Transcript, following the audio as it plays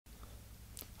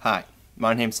Hi,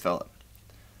 my name's Philip.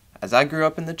 As I grew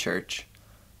up in the church,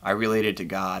 I related to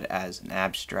God as an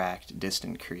abstract,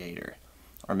 distant creator,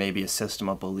 or maybe a system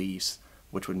of beliefs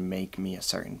which would make me a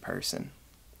certain person.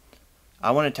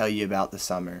 I want to tell you about the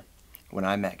summer when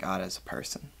I met God as a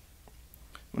person.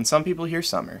 When some people hear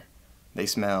summer, they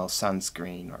smell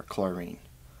sunscreen or chlorine.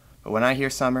 But when I hear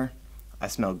summer, I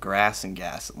smell grass and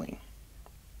gasoline.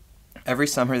 Every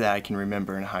summer that I can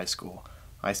remember in high school,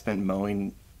 I spent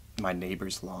mowing my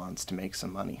neighbors' lawns to make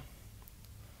some money.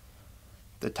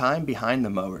 The time behind the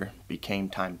mower became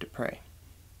time to pray.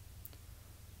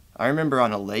 I remember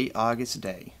on a late August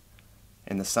day,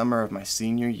 in the summer of my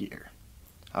senior year,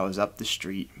 I was up the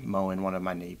street mowing one of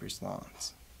my neighbors'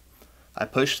 lawns. I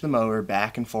pushed the mower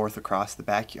back and forth across the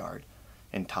backyard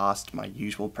and tossed my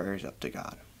usual prayers up to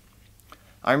God.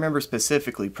 I remember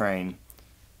specifically praying,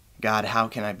 God, how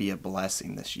can I be a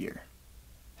blessing this year?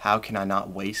 How can I not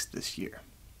waste this year?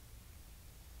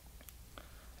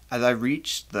 As I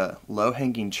reached the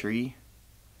low-hanging tree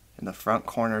in the front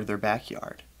corner of their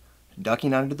backyard,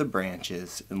 ducking under the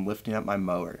branches and lifting up my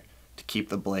mower to keep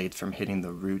the blades from hitting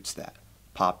the roots that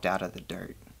popped out of the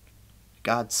dirt,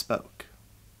 God spoke.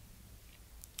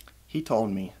 He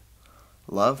told me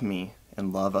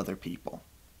and love other people.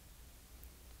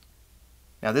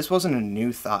 Now this wasn't a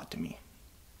new thought to me.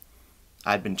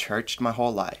 I'd been churched my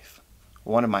whole life.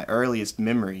 One of my earliest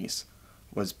memories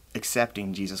was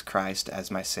accepting Jesus Christ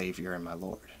as my Savior and my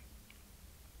Lord.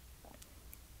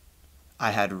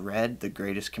 I had read the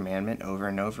greatest commandment over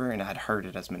and over, and I'd heard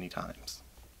it as many times.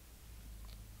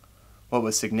 What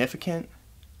was significant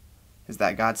is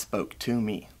that God spoke to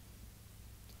me.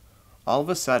 All of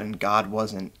a sudden, God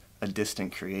wasn't a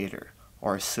distant creator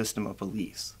or a system of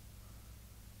beliefs.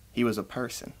 He was a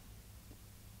person.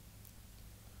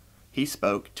 He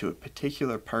spoke to a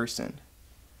particular person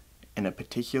in a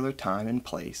particular time and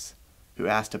place who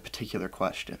asked a particular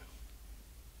question.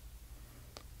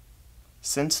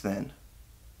 Since then,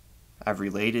 I've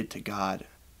related to God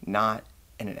not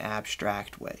in an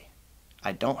abstract way.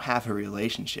 I don't have a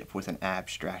relationship with an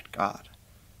abstract God.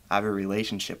 I have a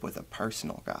relationship with a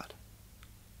personal God.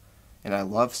 And I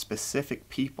love specific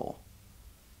people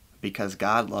because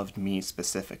God loved me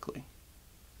specifically.